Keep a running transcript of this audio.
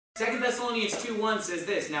2 Thessalonians 2:1 says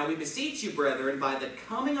this, "Now we beseech you, brethren, by the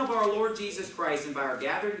coming of our Lord Jesus Christ, and by our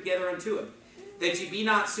gathering together unto him, that ye be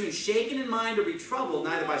not soon shaken in mind or be troubled,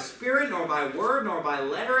 neither by spirit, nor by word, nor by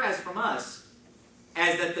letter, as from us,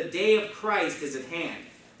 as that the day of Christ is at hand.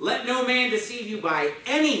 Let no man deceive you by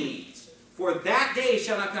any means, for that day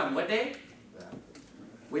shall not come." What day?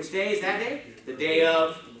 Which day is that day? The day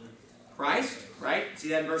of Christ, right? See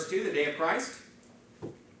that in verse 2, the day of Christ?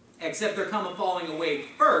 "Except there come a falling away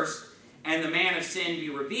first, and the man of sin be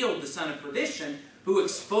revealed, the son of perdition, who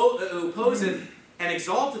opposeth and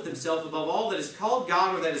exalteth himself above all that is called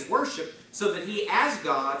God or that is worshipped, so that he as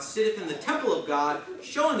God sitteth in the temple of God,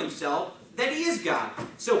 showing himself that he is God."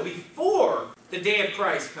 So before the day of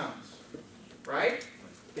Christ comes, right?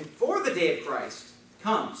 Before the day of Christ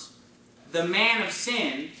comes, the man of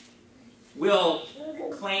sin will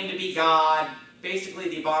claim to be God. Basically,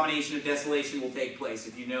 the abomination of desolation will take place,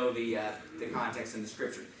 if you know the context in the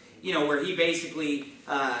Scripture. You know, where he basically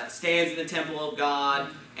stands in the temple of God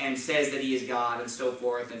and says that he is God and so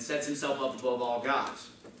forth, and sets himself up above all gods.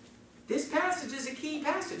 This passage is a key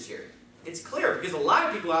passage here. It's clear, because a lot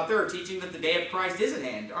of people out there are teaching that the day of Christ is at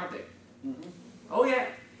hand, aren't they? Mm-hmm. Oh, yeah.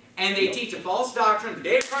 And they teach a false doctrine, the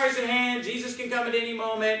day of Christ is at hand, Jesus can come at any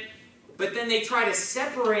moment. But then they try to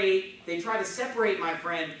separate, my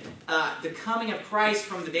friend, the coming of Christ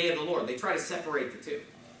from the day of the Lord. They try to separate the two,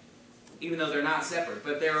 even though they're not separate.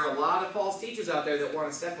 But there are a lot of false teachers out there that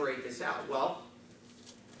want to separate this out. Well,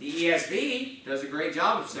 the ESV does a great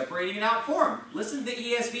job of separating it out for them. Listen to the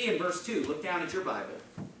ESV in verse 2. Look down at your Bible.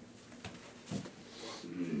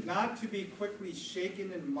 "Not to be quickly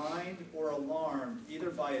shaken in mind or alarmed,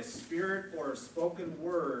 either by a spirit or a spoken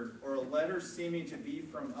word, or a letter seeming to be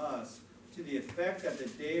from us, to the effect that the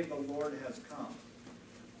day of the Lord has come."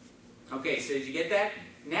 Okay, so did you get that?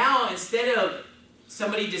 Now, instead of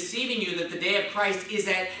somebody deceiving you that the day of Christ is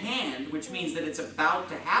at hand, which means that it's about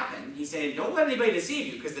to happen, he's saying, don't let anybody deceive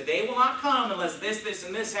you, because the day will not come unless this, this,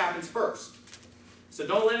 and this happens first. So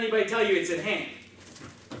don't let anybody tell you it's at hand.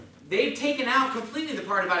 They've taken out completely the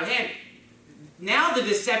part about hand. Now the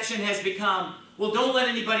deception has become, well, don't let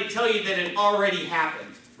anybody tell you that it already happened.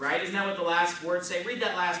 Right? Isn't that what the last words say? Read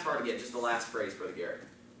that last part again, just the last phrase, Brother Garrett.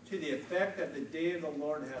 "To the effect that the day of the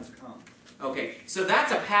Lord has come." Okay, so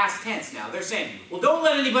that's a past tense now. They're saying, well, don't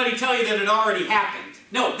let anybody tell you that it already happened.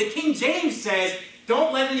 No, the King James says,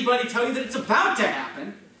 don't let anybody tell you that it's about to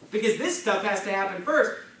happen, because this stuff has to happen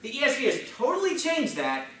first. The ESV has totally changed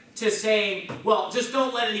that to saying, well, just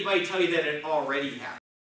don't let anybody tell you that it already happened.